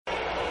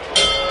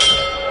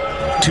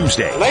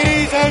Tuesday.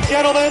 Ladies and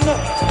gentlemen,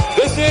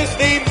 this is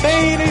the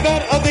main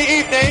event of the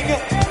evening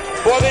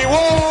for the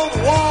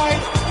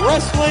Worldwide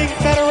Wrestling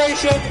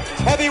Federation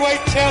Heavyweight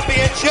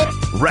Championship.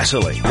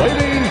 Wrestling.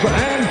 Ladies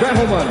and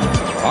gentlemen,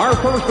 our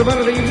first event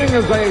of the evening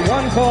is a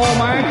one-fall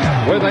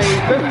match with a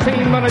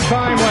 15-minute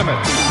time limit.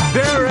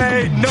 There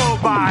ain't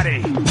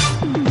nobody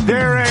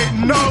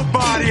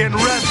in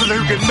wrestling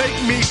who can make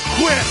me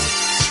quit.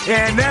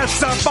 And that's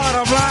the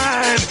bottom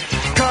line,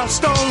 cause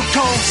Stone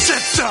Cold said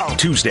so.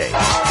 Tuesday.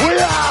 We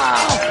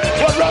are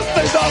what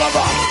wrestling's all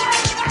about.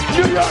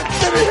 New York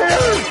City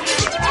here,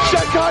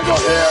 Chicago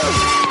here,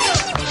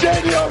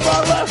 JD on my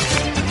left,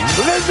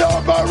 Linda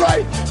on my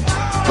right.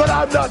 But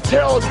I'm not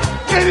telling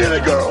any of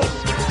the girls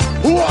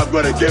who I'm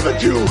going to give it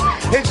to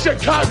in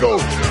Chicago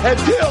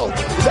until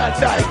that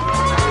night.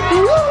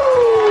 Woo!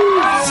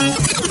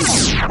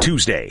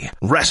 Tuesday,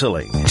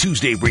 Wrestling.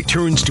 Tuesday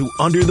returns to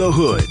Under the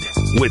Hood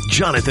with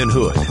Jonathan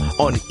Hood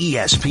on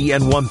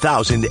ESPN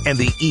 1000 and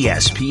the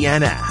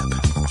ESPN app.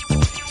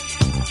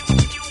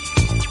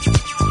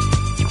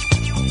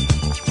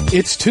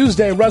 It's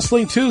Tuesday,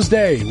 Wrestling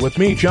Tuesday with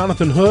me,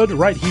 Jonathan Hood,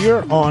 right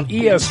here on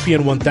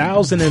ESPN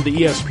 1000 and the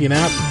ESPN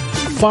app.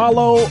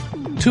 Follow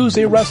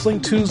Tuesday Wrestling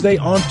Tuesday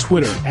on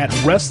Twitter at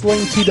Wrestling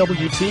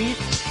TWT.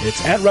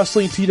 It's at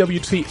Wrestling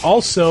TWT.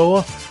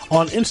 Also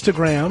on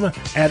Instagram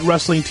at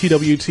Wrestling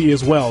TWT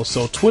as well.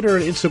 So Twitter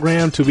and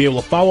Instagram to be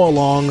able to follow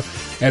along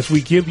as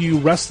we give you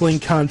wrestling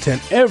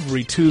content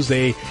every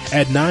Tuesday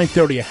at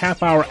 9:30, a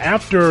half hour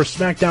after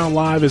SmackDown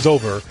Live is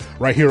over,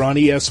 right here on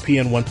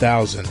ESPN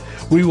 1000.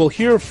 We will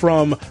hear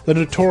from the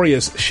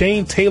notorious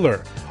Shane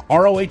Taylor,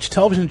 ROH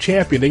television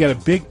champion. They got a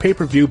big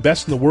pay-per-view,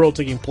 Best in the World,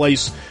 taking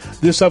place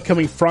this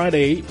upcoming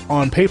Friday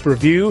on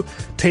pay-per-view.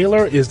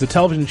 Taylor is the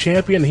television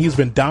champion. He's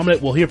been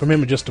dominant. We'll hear from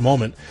him in just a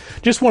moment.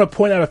 Just want to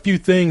point out a few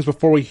things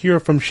before we hear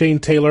from Shane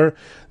Taylor.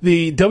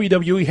 The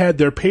WWE had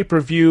their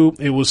pay-per-view.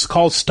 It was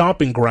called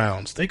Stomping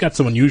Grounds. They got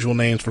some unusual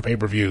names for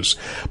pay-per-views.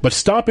 But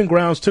Stomping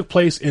Grounds took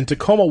place in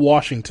Tacoma,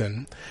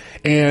 Washington.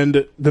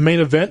 And the main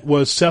event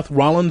was Seth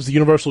Rollins, the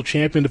Universal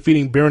Champion,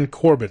 defeating Baron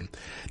Corbin.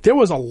 There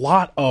was a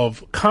lot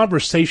of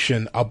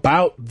conversation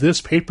about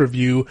this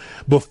pay-per-view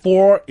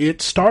before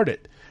it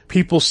started.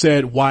 People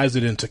said, why is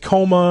it in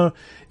Tacoma?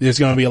 There's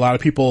going to be a lot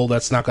of people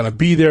that's not going to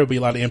be there. There'll be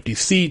a lot of empty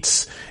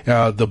seats.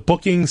 The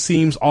booking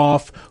seems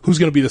off. Who's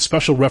going to be the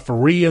special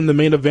referee in the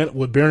main event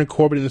with Baron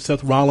Corbin and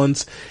Seth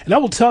Rollins? And I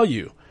will tell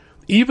you,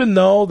 even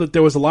though that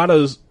there was a lot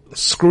of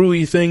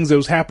screwy things that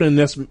was happening in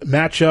this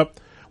matchup,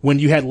 when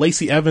you had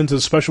Lacey Evans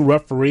as special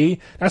referee,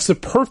 that's the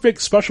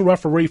perfect special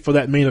referee for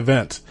that main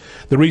event.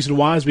 The reason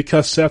why is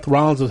because Seth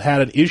Rollins has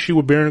had an issue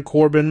with Baron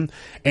Corbin,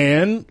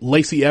 and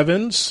Lacey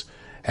Evans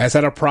has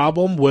had a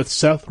problem with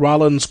Seth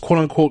Rollins'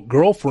 quote-unquote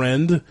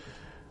girlfriend,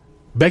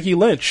 Becky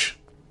Lynch.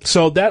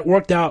 So that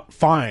worked out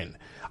fine.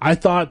 I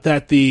thought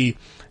that the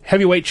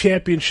heavyweight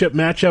championship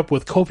matchup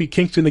with Kofi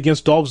Kingston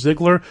against Dolph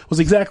Ziggler was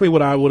exactly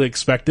what I would have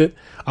expected.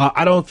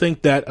 I don't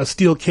think that a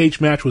steel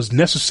cage match was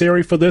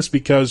necessary for this,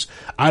 because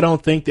I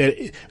don't think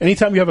that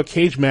anytime you have a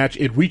cage match,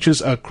 it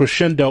reaches a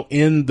crescendo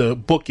in the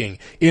booking,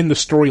 in the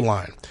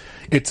storyline.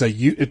 It's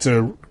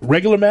a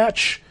regular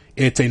match.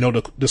 It's a no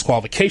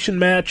disqualification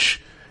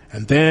match.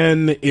 And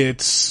then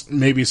it's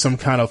maybe some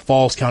kind of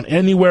Falls Count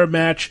Anywhere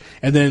match.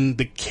 And then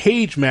the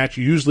cage match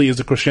usually is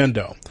a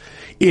crescendo.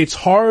 It's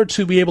hard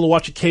to be able to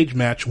watch a cage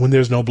match when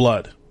there's no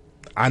blood.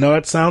 I know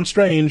that sounds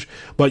strange,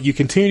 but you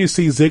continue to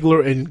see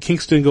Ziggler and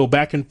Kingston go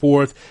back and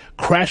forth,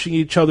 crashing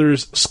each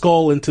other's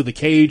skull into the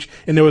cage,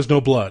 and there was no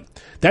blood.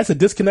 That's a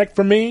disconnect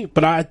for me,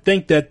 but I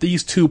think that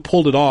these two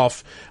pulled it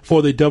off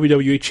for the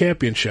WWE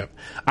Championship.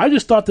 I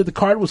just thought that the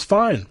card was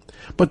fine.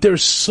 But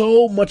there's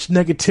so much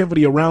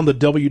negativity around the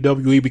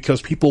WWE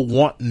because people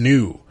want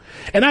new.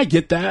 And I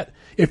get that.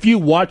 If you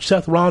watch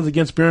Seth Rollins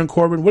against Baron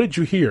Corbin, what did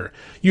you hear?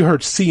 You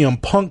heard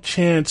CM Punk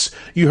chants.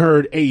 You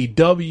heard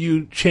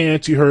AEW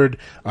chants. You heard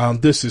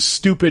this is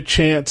stupid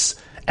chants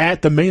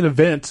at the main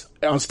event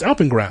on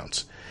Stomping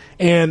Grounds.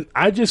 And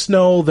I just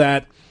know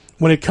that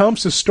when it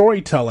comes to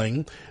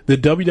storytelling, the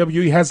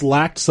WWE has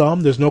lacked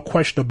some. There's no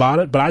question about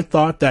it. But I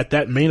thought that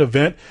that main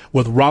event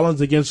with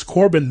Rollins against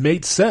Corbin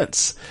made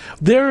sense.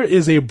 There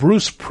is a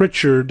Bruce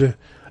Pritchard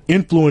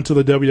influence of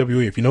the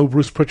WWE. If you know who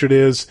Bruce Pritchard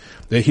is,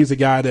 that he's a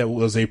guy that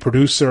was a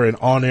producer and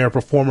on-air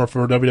performer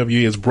for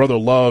WWE, his brother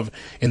Love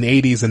in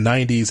the 80s and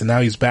 90s, and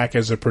now he's back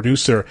as a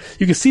producer.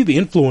 You can see the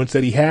influence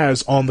that he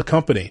has on the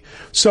company.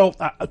 So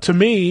to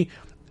me,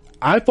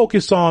 I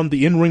focus on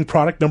the in-ring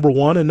product, number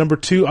one, and number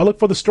two, I look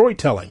for the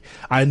storytelling.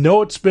 I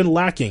know it's been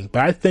lacking,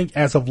 but I think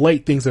as of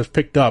late, things have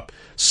picked up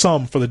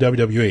some for the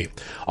WWE.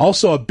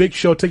 Also, a big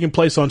show taking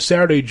place on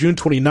Saturday, June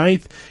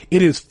 29th.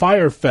 It is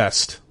Fyre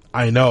Fest.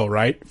 I know,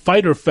 right?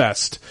 Fighter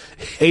Fest.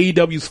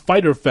 AEW's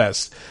Fighter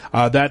Fest.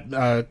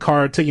 That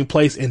card taking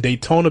place in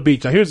Daytona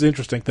Beach. Now, here's the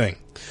interesting thing.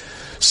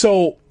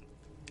 So,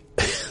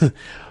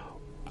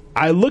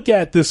 I look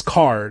at this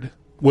card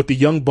with the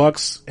Young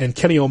Bucks and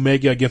Kenny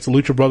Omega against the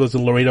Lucha Brothers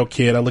and Laredo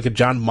Kid. I look at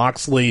Jon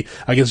Moxley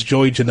against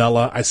Joey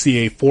Janela. I see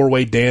a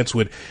four-way dance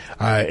with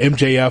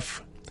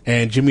MJF,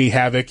 and Jimmy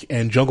Havoc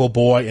and Jungle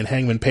Boy and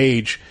Hangman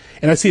Page,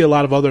 and I see a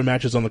lot of other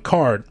matches on the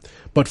card.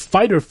 But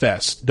Fyter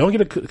Fest, don't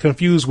get it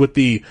confused with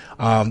the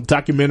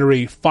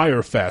documentary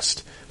Fyre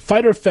Fest.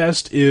 Fyter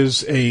Fest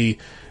is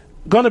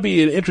going to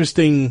be an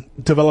interesting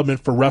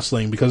development for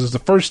wrestling because it's the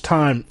first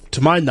time,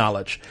 to my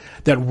knowledge,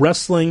 that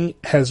wrestling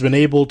has been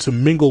able to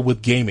mingle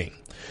with gaming.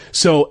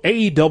 So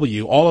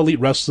AEW, All Elite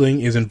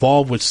Wrestling, is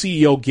involved with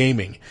CEO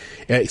Gaming.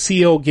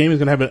 CEO Gaming is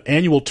going to have an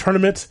annual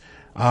tournament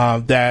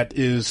that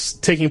is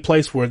taking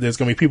place where there's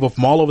going to be people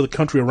from all over the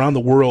country, around the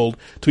world,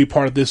 to be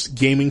part of this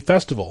gaming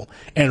festival.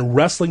 And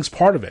wrestling's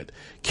part of it.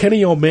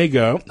 Kenny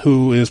Omega,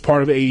 who is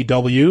part of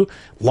AEW,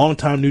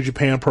 longtime New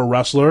Japan Pro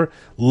wrestler,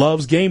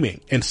 loves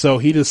gaming. And so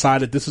he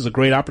decided this is a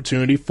great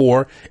opportunity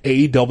for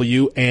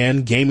AEW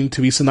and gaming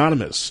to be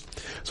synonymous.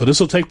 So this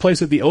will take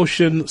place at the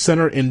Ocean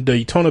Center in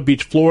Daytona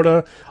Beach,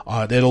 Florida.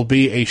 There'll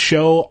be a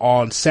show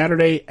on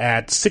Saturday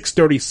at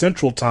 6:30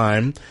 Central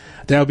Time.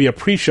 That'll be a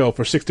pre-show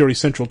for 6:30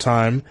 Central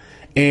Time.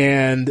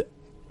 And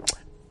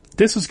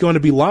this is going to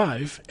be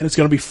live, and it's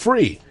going to be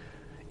free.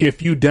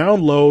 If you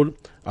download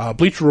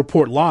Bleacher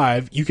Report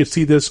Live, you can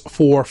see this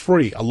for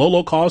free, a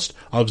low cost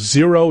of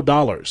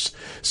 $0.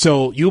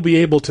 So you'll be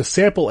able to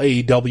sample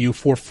AEW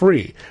for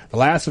free. The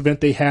last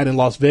event they had in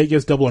Las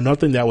Vegas, Double or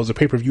Nothing, that was a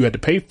pay-per-view you had to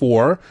pay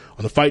for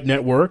on the Fight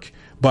Network.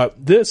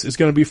 But this is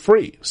going to be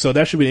free. So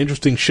that should be an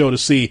interesting show to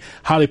see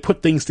how they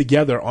put things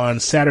together on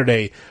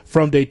Saturday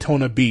from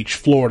Daytona Beach,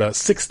 Florida,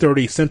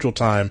 6:30 Central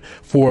Time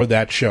for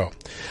that show.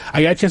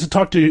 I got a chance to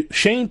talk to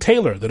Shane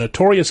Taylor, the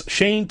notorious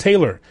Shane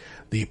Taylor,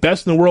 the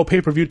Best in the World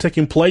pay-per-view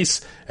taking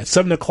place at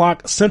 7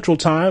 o'clock Central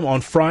Time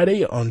on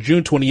Friday on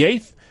June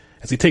 28th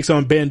as he takes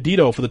on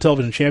Bandito for the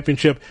television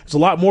championship. There's a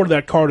lot more to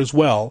that card as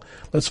well.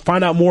 Let's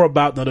find out more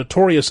about the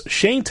notorious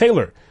Shane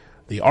Taylor,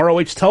 the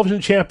ROH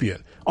television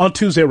champion, on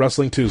Tuesday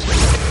Wrestling Tuesday.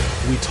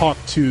 We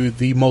talked to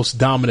the most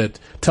dominant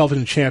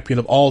television champion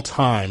of all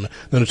time,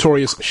 the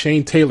notorious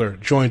Shane Taylor,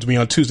 joins me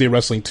on Tuesday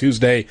Wrestling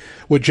Tuesday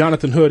with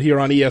Jonathan Hood here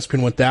on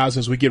ESPN 1000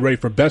 as we get ready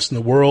for Best in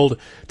the World,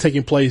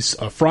 taking place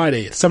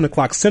Friday at 7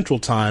 o'clock Central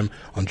Time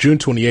on June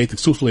 28th,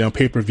 exclusively on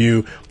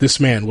pay-per-view. This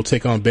man will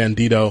take on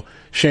Bandito.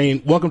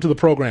 Shane, welcome to the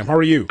program. How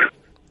are you?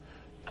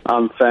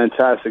 I'm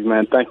fantastic,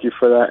 man. Thank you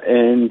for that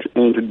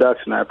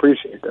introduction. I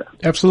appreciate that.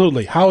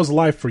 Absolutely. How is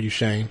life for you,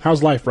 Shane?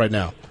 How's life right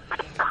now?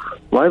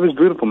 Life is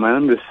beautiful, man.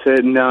 I'm just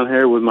sitting down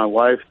here with my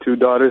wife, 2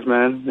 daughters,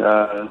 man.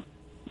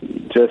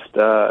 Just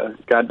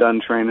got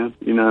done training,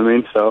 you know what I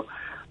mean? So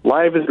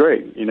life is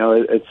great. You know,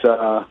 it's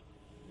a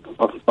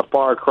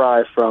far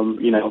cry from,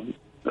 you know,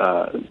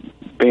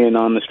 being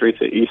on the streets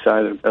of the east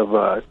side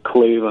of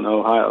Cleveland,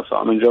 Ohio. So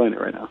I'm enjoying it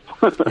right now.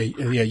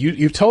 Yeah,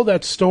 you've told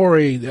that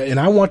story, and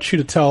I want you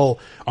to tell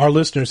our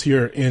listeners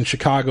here in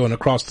Chicago and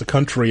across the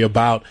country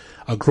about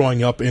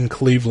growing up in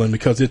Cleveland,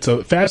 because it's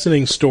a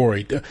fascinating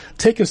story.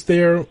 Take us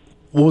there.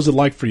 What was it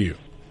like for you?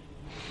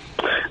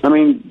 I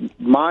mean,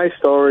 my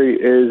story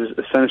is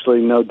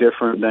essentially no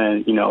different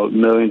than, you know,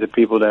 millions of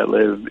people that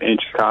live in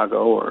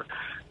Chicago or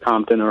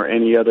Compton or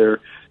any other,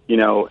 you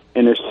know,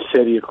 inner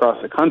city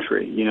across the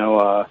country. You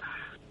know,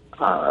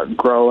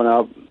 growing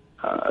up,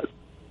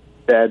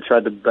 Dad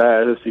tried the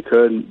best he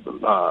could,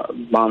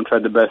 Mom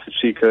tried the best that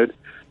she could,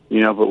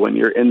 you know, but when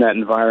you're in that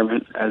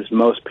environment, as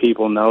most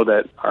people know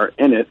that are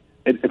in it,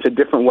 it's a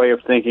different way of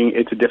thinking,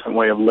 it's a different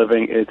way of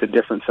living, it's a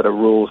different set of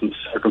rules and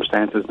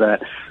circumstances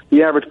that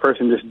the average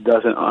person just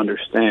doesn't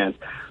understand.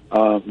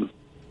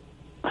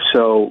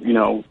 So, you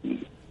know,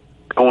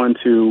 going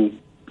to,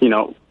 you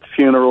know,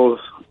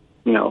 funerals,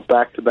 you know,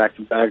 back to back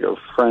of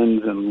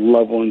friends and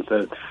loved ones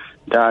that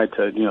died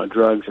to, you know,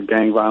 drugs or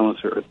gang violence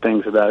or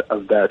things of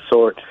that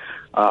sort,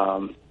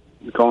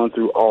 going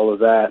through all of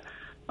that,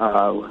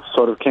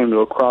 sort of came to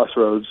a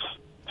crossroads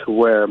to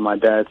where my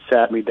dad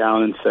sat me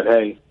down and said,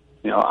 hey,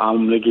 you know,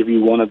 I'm going to give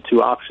you one of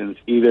 2 options.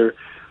 Either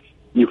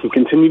you can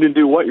continue to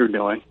do what you're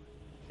doing,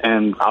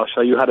 and I'll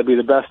show you how to be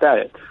the best at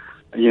it,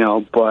 you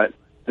know, but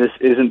this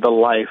isn't the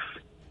life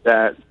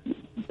that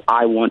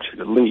I want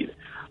you to lead.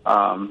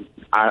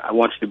 I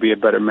want you to be a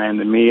better man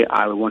than me.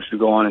 I want you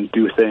to go on and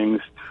do things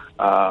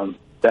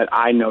that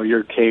I know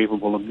you're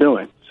capable of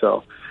doing.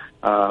 So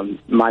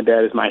my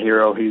dad is my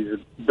hero. He's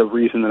the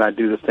reason that I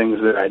do the things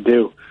that I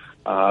do.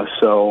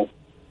 So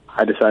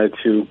I decided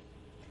to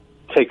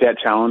take that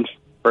challenge,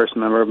 first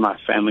member of my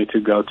family to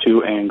go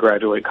to and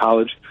graduate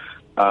college.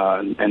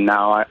 And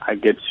now I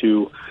get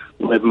to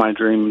live my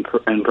dream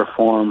and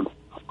perform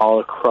all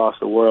across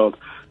the world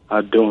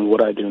doing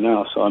what I do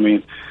now. So, I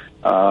mean,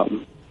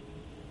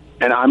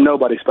 and I'm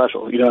nobody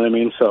special, you know what I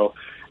mean? So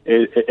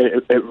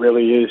it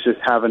really is just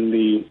having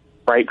the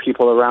right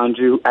people around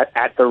you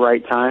at the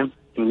right time,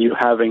 and you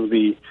having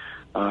the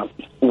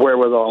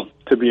wherewithal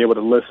to be able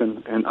to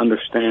listen and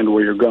understand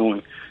where you're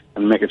going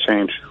and make a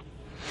change.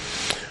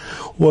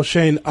 Well,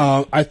 Shane,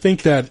 I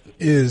think that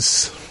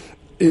is,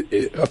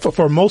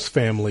 for most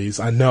families,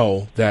 I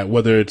know that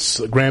whether it's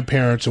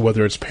grandparents or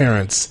whether it's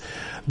parents,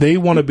 they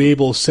want to be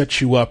able to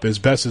set you up as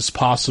best as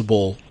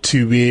possible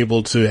to be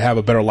able to have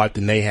a better life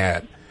than they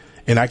had.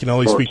 And I can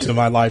only speak to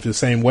my life the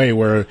same way,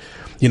 where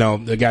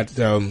I got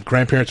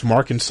grandparents from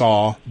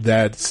Arkansas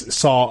that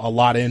saw a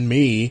lot in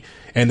me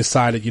and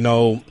decided,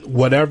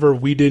 whatever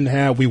we didn't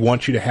have, we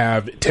want you to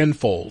have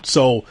tenfold.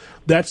 So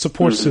that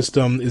support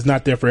system is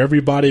not there for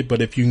everybody,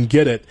 but if you can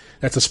get it,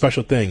 that's a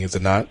special thing, is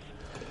it not?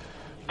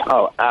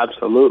 Oh,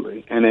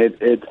 absolutely. And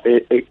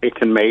it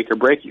can make or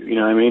break you. You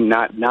know what I mean?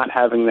 Not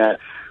having that.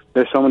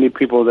 There's so many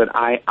people that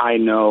I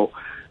know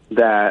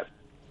that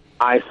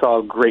I saw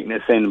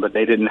greatness in, but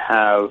they didn't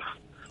have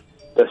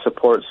the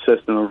support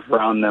system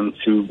around them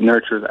to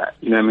nurture that.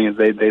 You know what I mean?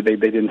 They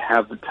didn't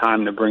have the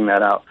time to bring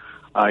that out.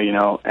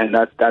 And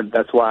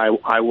that's why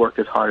I work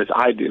as hard as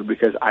I do,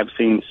 because I've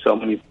seen so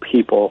many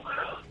people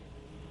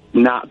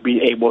not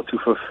be able to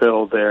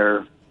fulfill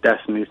their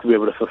destinies, to be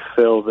able to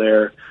fulfill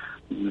their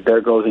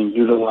goals and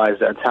utilize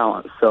that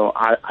talent. So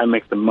I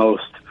make the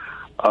most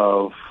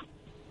of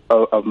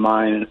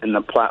mine and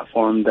the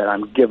platform that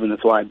I'm given.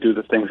 That's why I do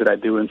the things that I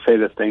do and say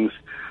the things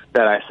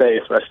that I say,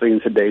 especially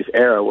in today's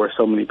era where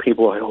so many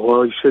people are like,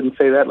 well, you shouldn't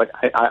say that. Like,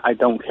 I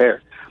don't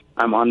care.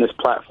 I'm on this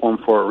platform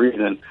for a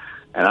reason,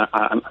 and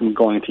I'm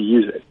going to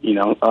use it.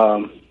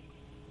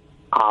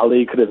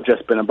 Ali could have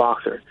just been a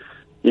boxer.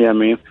 You know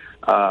what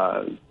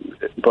I mean?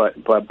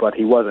 But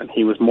he wasn't.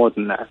 He was more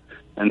than that.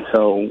 And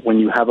so when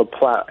you have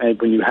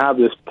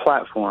this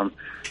platform,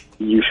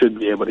 you should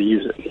be able to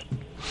use it.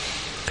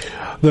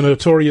 The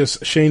notorious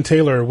Shane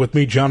Taylor with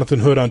me, Jonathan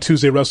Hood, on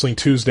Tuesday Wrestling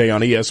Tuesday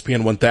on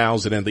ESPN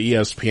 1000 and the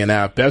ESPN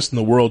app. Best in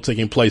the World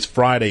taking place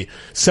Friday,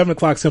 7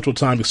 o'clock Central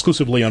Time,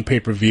 exclusively on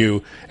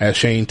pay-per-view as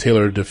Shane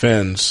Taylor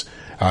defends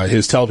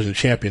his television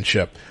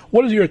championship.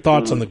 What are your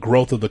thoughts on the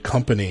growth of the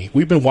company?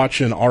 We've been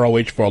watching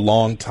ROH for a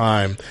long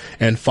time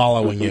and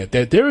following it.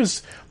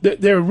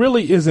 There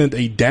really isn't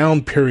a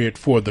down period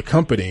for the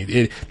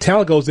company.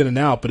 Talent goes in and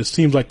out, but it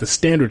seems like the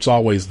standard's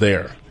always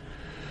there.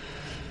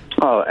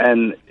 Oh,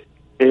 and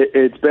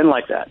it's been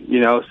like that,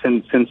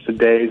 since the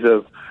days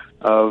of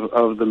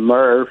the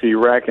Merv,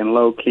 Erec, and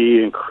Low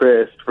Key, and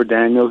Christopher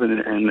Daniels,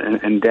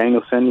 and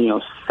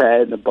Danielson,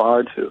 Sed, the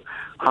Bar, to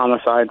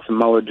Homicide,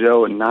 Samoa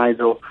Joe, and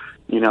Nigel,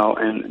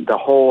 and the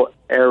whole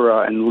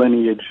era and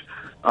lineage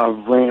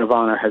of Ring of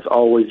Honor has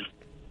always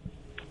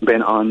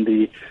been on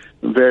the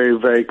very,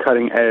 very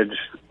cutting edge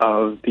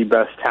of the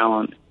best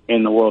talent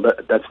in the world.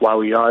 That's why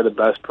we are the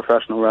best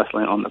professional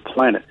wrestling on the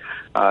planet.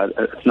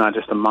 It's not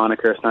just a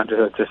moniker. It's not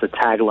just a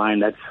tagline.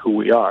 That's who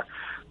we are.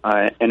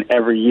 And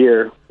every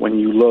year, when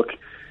you look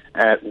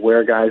at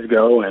where guys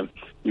go and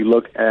you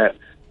look at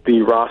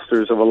the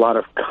rosters of a lot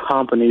of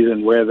companies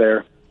and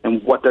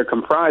what they're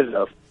comprised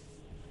of,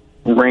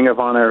 Ring of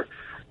Honor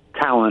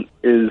talent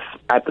is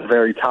at the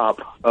very top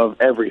of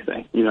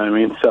everything. You know what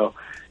I mean? So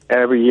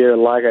every year,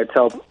 like I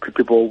tell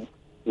people,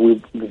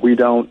 we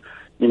don't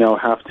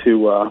have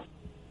to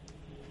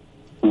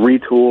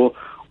retool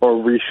or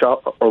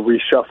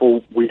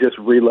reshuffle. We just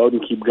reload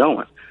and keep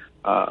going.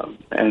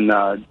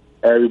 And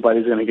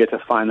everybody's going to get to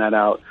find that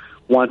out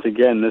once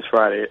again this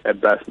Friday at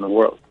Best in the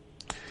World.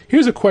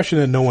 Here's a question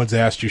that no one's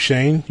asked you,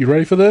 Shane. You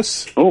ready for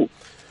this? Oh,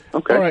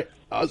 okay. All right.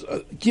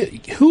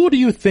 Who would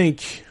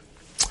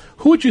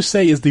you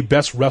say is the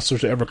best wrestler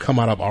to ever come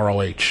out of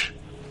ROH?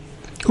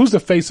 Who's the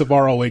face of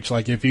ROH?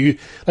 Like, if you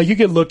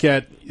could look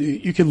at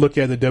the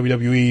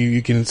WWE,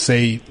 you can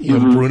say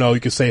Bruno, you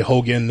can say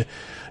Hogan,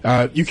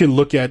 you can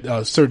look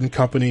at certain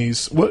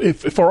companies.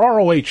 For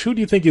ROH, who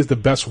do you think is the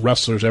best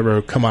wrestlers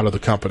ever come out of the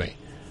company?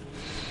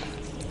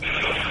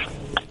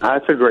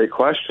 That's a great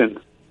question.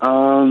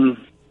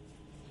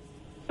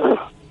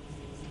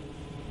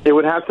 It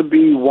would have to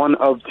be one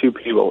of two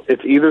people.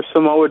 It's either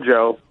Samoa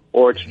Joe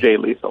or it's Jay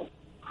Lethal.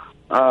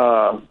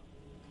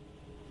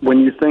 When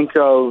you think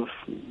of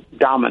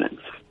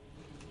dominance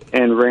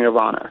in Ring of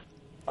Honor,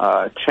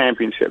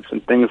 championships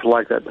and things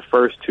like that, the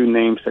first two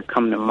names that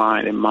come to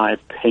mind, in my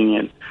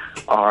opinion,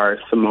 are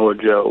Samoa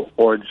Joe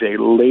or Jay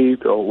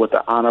Lethal, with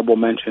the honorable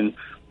mention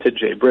to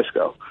Jay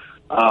Briscoe.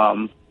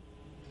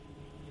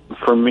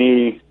 For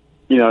me,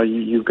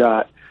 you've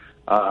got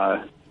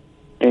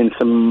in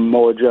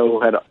Samoa Joe,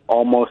 who had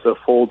almost a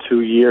full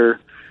 2-year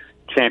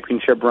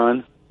championship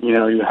run.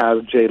 You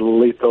have Jay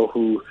Lethal,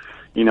 who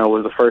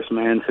was the first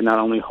man to not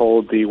only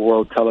hold the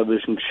World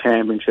Television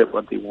Championship,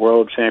 but the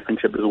World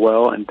Championship as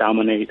well, and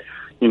dominate,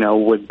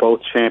 with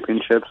both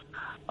championships.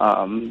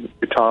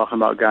 You're talking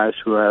about guys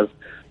who have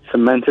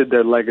cemented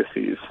their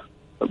legacies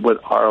with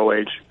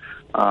ROH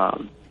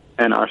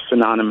and are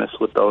synonymous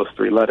with those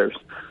three letters.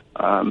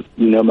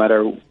 No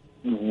matter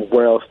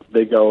where else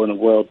they go in the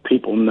world,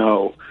 people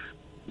know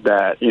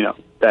that,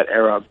 that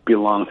era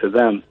belonged to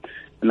them.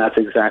 And that's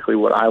exactly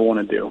what I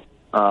want to do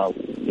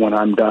when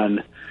I'm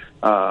done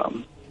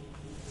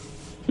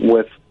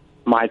with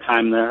my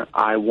time there.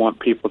 I want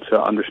people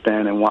to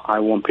understand, and I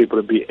want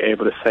people to be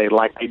able to say,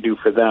 like they do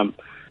for them,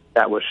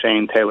 that was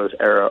Shane Taylor's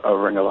era of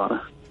Ring of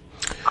Honor.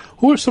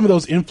 Who are some of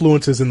those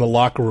influences in the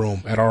locker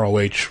room at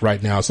ROH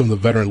right now, some of the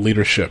veteran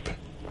leadership?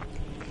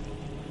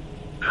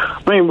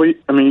 I mean,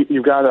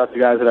 you've got the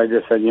guys that I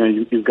just said.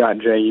 You've got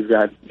Jay, you've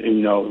got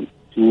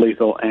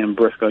Lethal and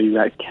Briscoe, you've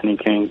got Kenny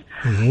King,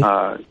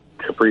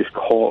 Caprice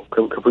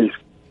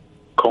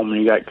Coleman.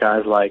 You got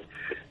guys like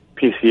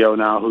PCO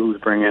now, who's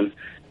bringing,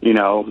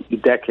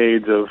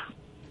 decades of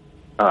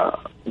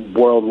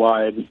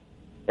worldwide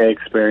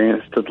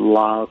experience to the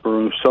locker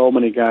room. So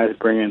many guys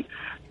bringing,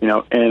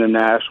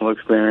 international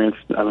experience.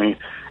 I mean,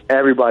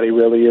 everybody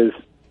really is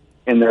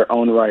in their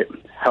own right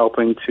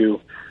helping to,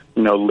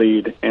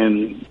 lead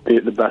in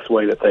the best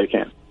way that they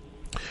can.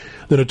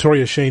 The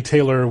notorious Shane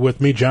Taylor with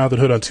me, Jonathan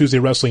Hood, on Tuesday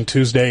Wrestling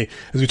Tuesday,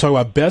 as we talk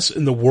about Best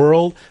in the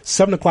World,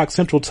 7 o'clock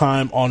Central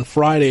Time on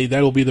Friday.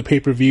 That will be the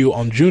pay-per-view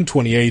on June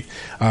 28th.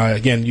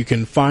 Again, you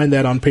can find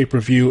that on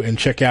pay-per-view and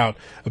check out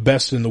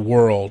Best in the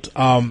World.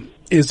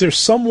 Is there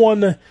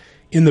someone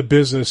in the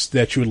business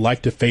that you would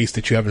like to face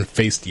that you haven't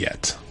faced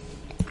yet?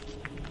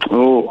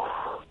 Oh,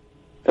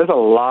 there's a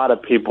lot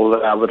of people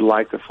that I would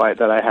like to fight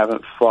that I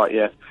haven't fought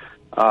yet.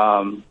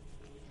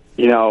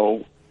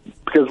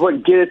 Because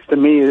what gets to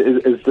me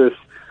is this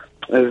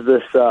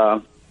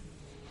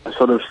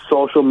sort of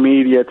social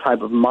media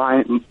type of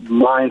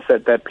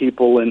mindset that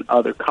people in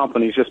other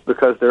companies, just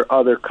because their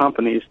other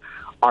companies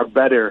are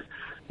better,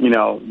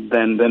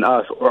 than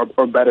us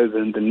or better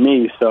than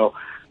me. So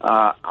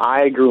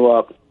I grew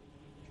up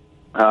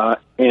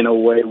in a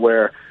way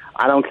where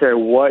I don't care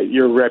what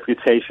your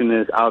reputation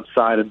is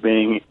outside of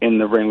being in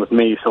the ring with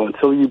me. So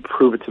until you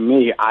prove it to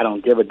me, I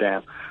don't give a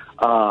damn.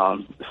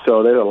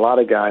 So there's a lot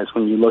of guys,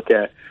 when you look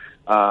at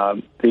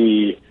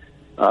the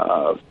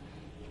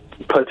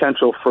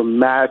potential for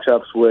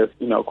matchups with,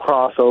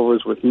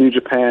 crossovers with New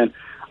Japan,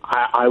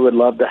 I would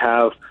love to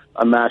have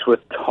a match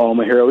with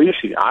Tomohiro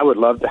Ishii. I would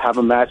love to have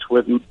a match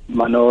with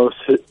Minoru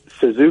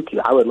Suzuki.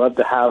 I would love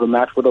to have a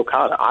match with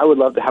Okada. I would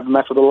love to have a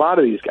match with a lot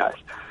of these guys,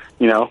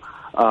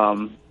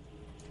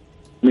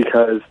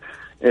 because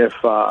if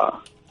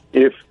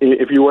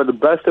you are the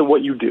best at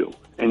what you do,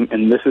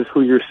 and this is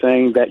who you're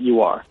saying that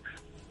you are,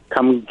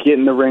 come get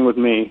in the ring with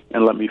me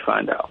and let me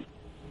find out.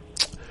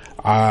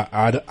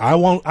 I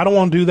don't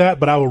want to do that,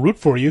 but I will root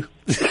for you.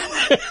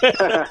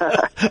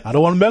 I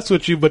don't want to mess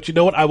with you, but you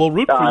know what? I will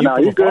root for you. No,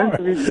 you're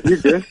good. You're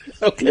good.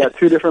 Okay. You got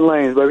two different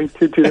lanes, baby.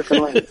 Two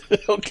different lanes.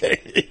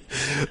 Okay.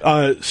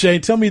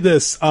 Shane, tell me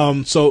this.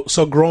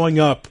 So growing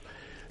up,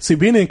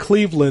 being in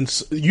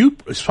Cleveland, you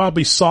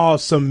probably saw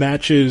some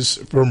matches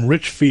from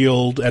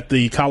Richfield at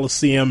the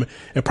Coliseum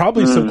and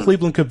probably some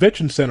Cleveland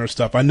Convention Center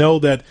stuff. I know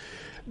that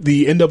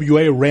the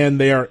NWA ran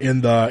there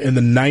in the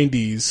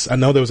 90s. I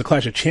know there was a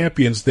Clash of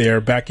Champions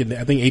there back in,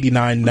 I think,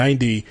 89,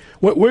 90.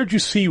 Where did you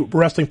see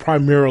wrestling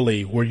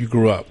primarily where you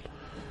grew up?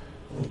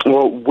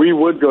 Well, we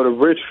would go to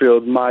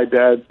Richfield. My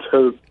dad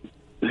took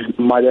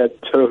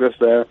us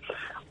there.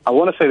 I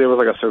want to say there was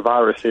like a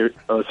Survivor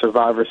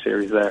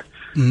Series there.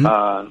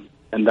 Mm-hmm.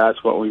 And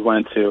that's what we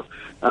went to.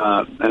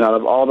 And out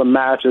of all the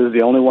matches,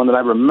 the only one that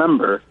I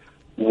remember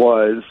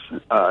was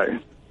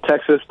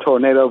Texas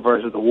Tornado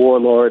versus the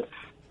Warlord.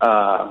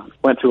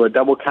 Went to a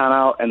double count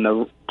out, and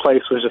the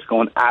place was just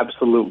going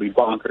absolutely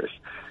bonkers.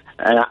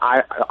 And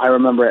I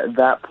remember at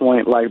that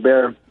point, like,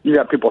 you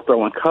got people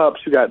throwing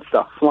cups, you got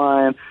stuff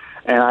flying,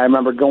 and I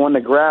remember going to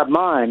grab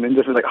mine and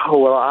just was like, oh,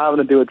 well, I'm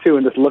going to do it too,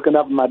 and just looking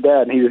up at my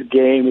dad, and he just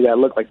gave me that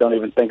look like, don't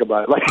even think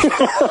about it. Like,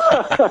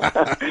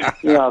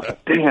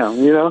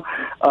 damn,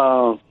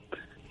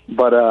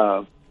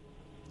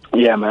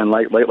 yeah, man,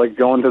 like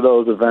going to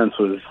those events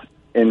was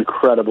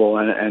incredible,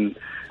 and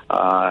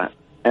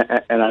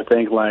I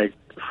think, like,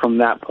 from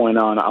that point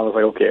on, I was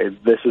like, okay,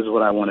 this is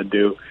what I want to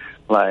do.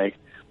 Like,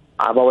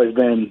 I've always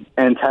been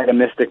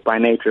antagonistic by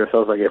nature, so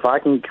I was like, if I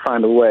can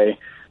find a way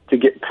to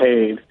get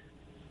paid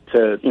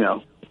to,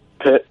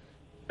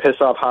 piss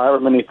off however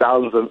many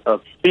thousands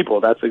of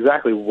people, that's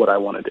exactly what I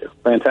want to do.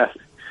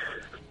 Fantastic.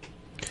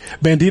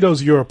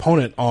 Bandito's your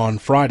opponent on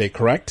Friday,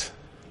 correct?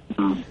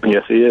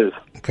 Yes, he is.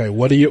 Okay,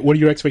 what are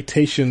your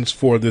expectations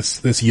for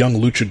this young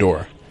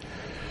luchador?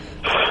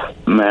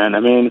 Man, I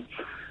mean,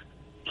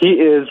 he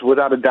is,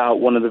 without a doubt,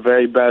 one of the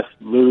very best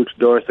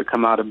luchadors to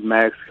come out of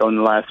Mexico in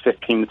the last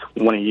 15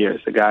 to 20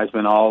 years. The guy's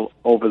been all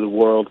over the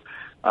world.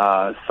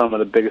 Some of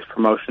the biggest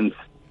promotions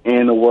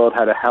in the world,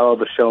 had a hell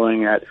of a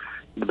showing at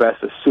the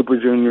Best of Super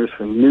Juniors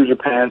from New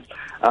Japan.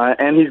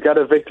 And he's got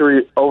a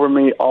victory over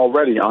me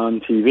already on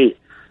TV.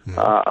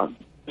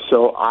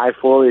 So I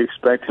fully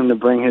expect him to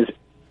bring his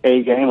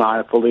A game.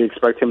 I fully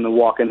expect him to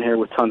walk in here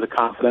with tons of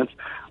confidence.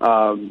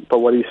 But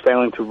what he's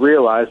failing to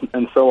realize,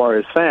 and so are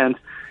his fans,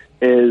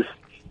 is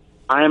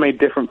I am a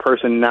different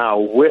person now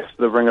with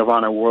the Ring of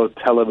Honor World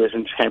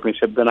Television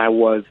Championship than I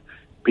was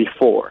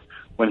before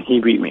when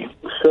he beat me.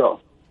 So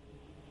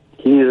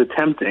he is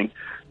attempting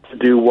to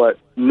do what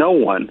no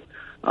one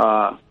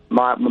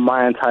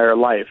my entire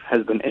life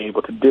has been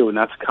able to do, and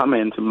that's come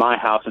into my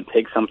house and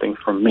take something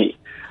from me.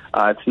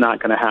 It's not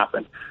going to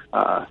happen.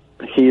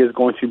 He is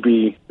going to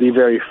be the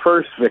very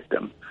first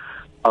victim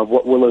of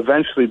what will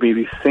eventually be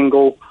the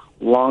single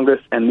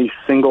longest and the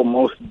single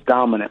most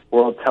dominant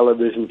World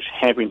Television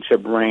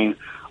Championship reign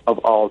of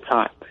all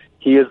time.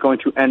 He is going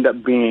to end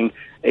up being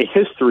a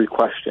history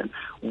question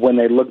when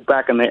they look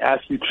back and they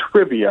ask you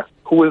trivia,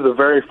 who was the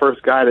very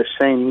first guy that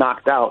Shane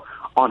knocked out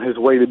on his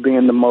way to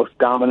being the most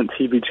dominant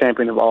TV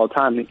champion of all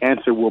time? The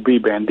answer will be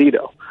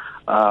Bandito.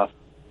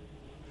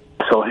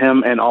 So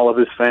him and all of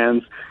his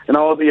fans and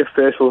all of the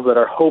officials that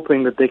are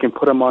hoping that they can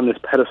put him on this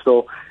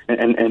pedestal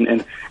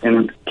and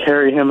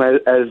carry him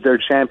as their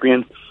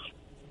champion,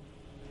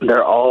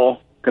 they're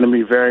all going to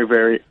be very,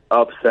 very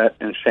upset,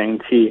 and Shane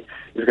T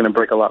is going to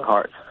break a lot of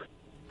hearts.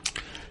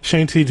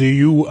 Shane T, do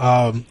you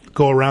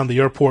go around the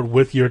airport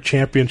with your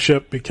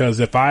championship? Because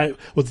if I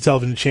was the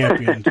television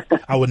champion,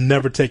 I would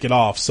never take it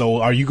off.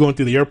 So are you going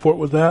through the airport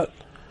with that?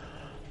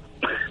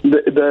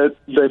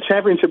 The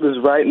championship is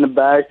right in the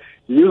bag.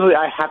 Usually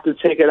I have to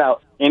take it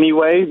out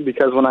anyway,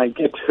 because when I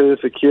get to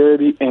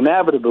security,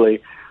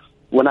 inevitably,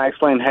 when I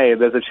explain, hey,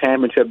 there's a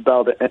championship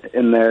belt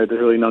in there, there's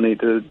really no need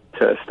to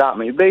stop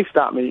me. They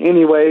stop me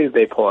anyway.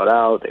 They pull it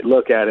out. They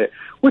look at it,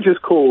 which is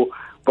cool.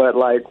 But,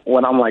 like,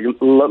 when I'm like,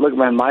 look,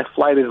 man, my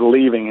flight is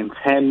leaving in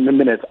 10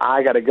 minutes.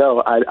 I got to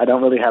go. I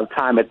don't really have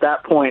time at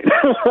that point.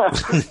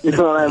 You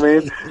know what I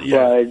mean?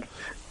 Yeah.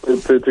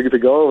 Like, to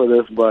go over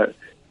this. But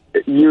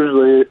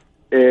usually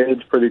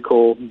it's pretty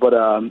cool. But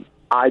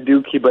I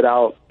do keep it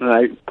out, and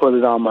I put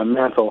it on my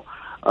mantle.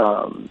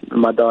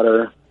 My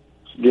daughter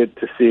get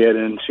to see it,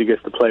 and she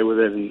gets to play with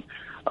it, and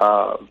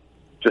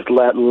just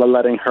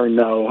letting her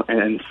know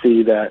and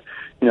see that,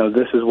 you know,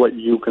 this is what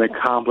you can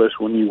accomplish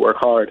when you work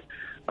hard.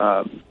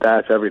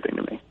 That's everything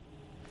to me.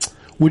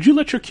 Would you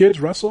let your kids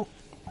wrestle?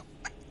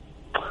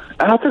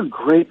 That's a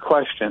great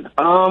question.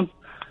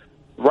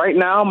 Right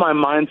now, my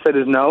mindset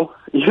is no.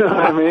 You know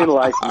what I mean?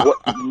 Like,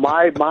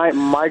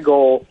 my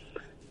goal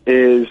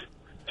is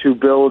to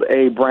build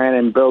a brand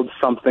and build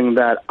something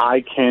that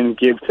I can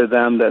give to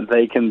them that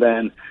they can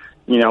then,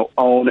 you know,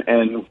 own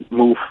and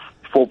move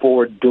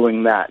forward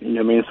doing that. You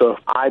know what I mean? So if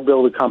I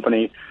build a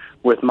company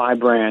with my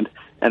brand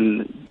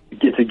and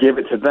get to give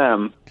it to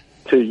them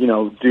to, you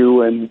know,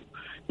 do and,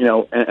 you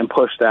know, and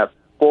push that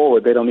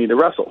forward, they don't need to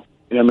wrestle.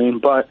 You know what I mean?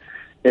 But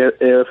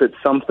if it's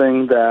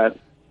something that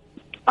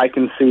I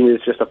can see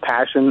is just a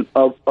passion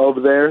of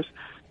theirs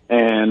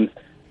and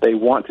they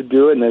want to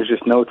do it and there's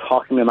just no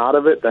talking them out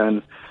of it,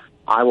 then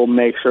I will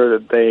make sure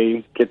that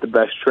they get the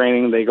best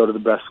training, they go to the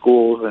best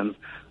schools, and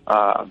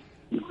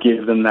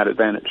give them that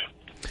advantage.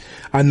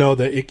 I know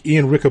that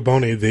Ian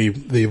Riccoboni,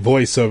 the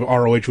voice of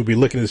ROH, will be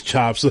licking his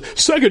chops.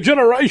 Second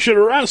generation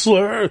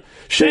wrestler,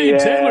 Shane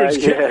Taylor's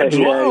kids.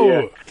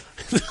 Whoa!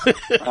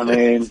 I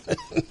mean,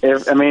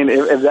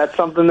 if that's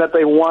something that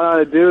they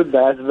want to do,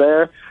 that's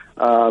there.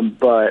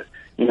 But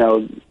you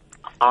know,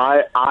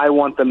 I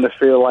want them to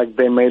feel like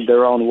they made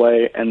their own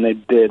way and they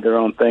did their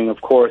own thing. Of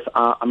course,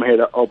 I'm here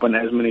to open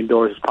as many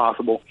doors as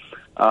possible,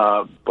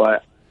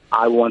 but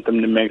I want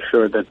them to make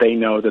sure that they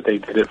know that they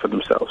did it for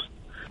themselves.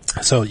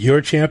 So you're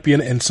a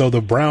champion, and so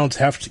the Browns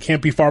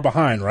can't be far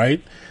behind,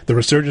 right? The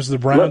resurgence of the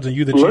Browns, and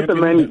you the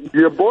champion. Listen, man,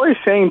 your boy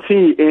Shane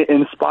T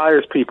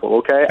inspires people,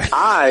 okay?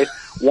 I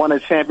won a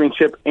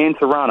championship in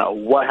Toronto.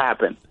 What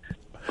happened?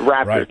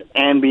 Raptors, right.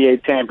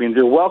 NBA champions.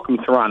 You're welcome,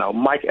 Toronto.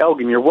 Mike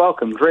Elgin, you're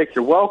welcome. Drake,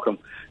 you're welcome.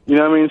 You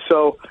know what I mean?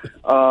 So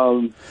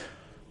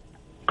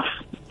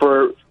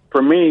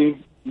for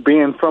me,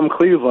 being from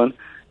Cleveland,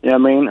 you know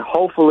what I mean,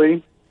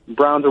 hopefully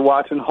Browns are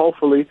watching.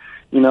 Hopefully,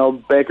 you know,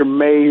 Baker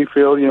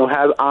Mayfield, you know,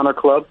 has Honor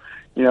Club.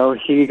 You know,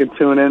 he can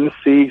tune in and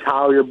see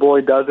how your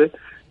boy does it,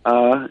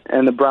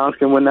 and the Browns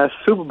can win that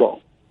Super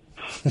Bowl.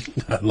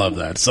 I love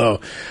that. So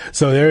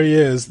there he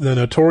is, the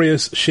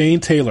notorious Shane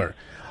Taylor,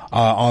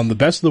 on the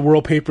Best of the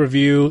World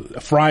pay-per-view,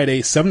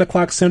 Friday, 7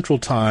 o'clock Central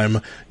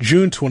Time,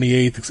 June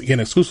 28th. Again,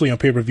 exclusively on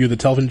pay-per-view, the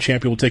television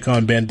champion will take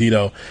on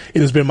Bandito.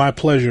 It has been my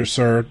pleasure,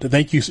 sir.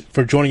 Thank you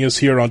for joining us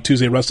here on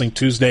Tuesday Wrestling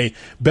Tuesday.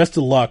 Best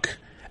of luck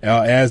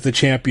as the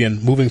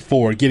champion moving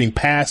forward, getting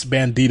past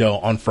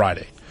Bandito on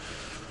Friday.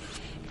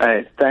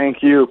 Hey,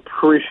 thank you.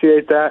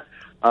 Appreciate that.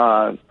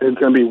 It's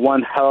going to be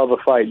one hell of a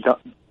fight.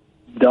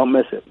 Don't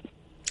miss it.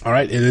 All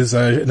right, it is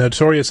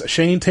notorious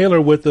Shane Taylor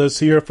with us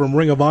here from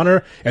Ring of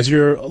Honor as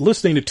you're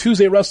listening to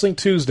Tuesday Wrestling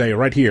Tuesday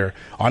right here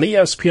on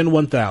ESPN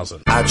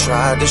 1000. I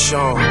tried to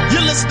show him.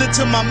 You're listening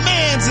to my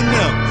mans in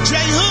them, Jay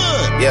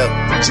Hood. Yep.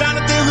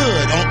 Jonathan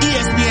Hood on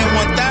ESPN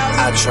 1000.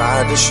 I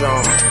tried to show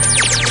him.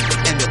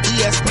 And the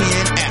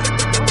ESPN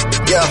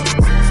app. Yeah.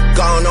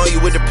 Gone on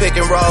you with the pick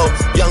and roll.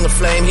 Younger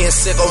Flame, he in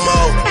sicko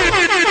mode.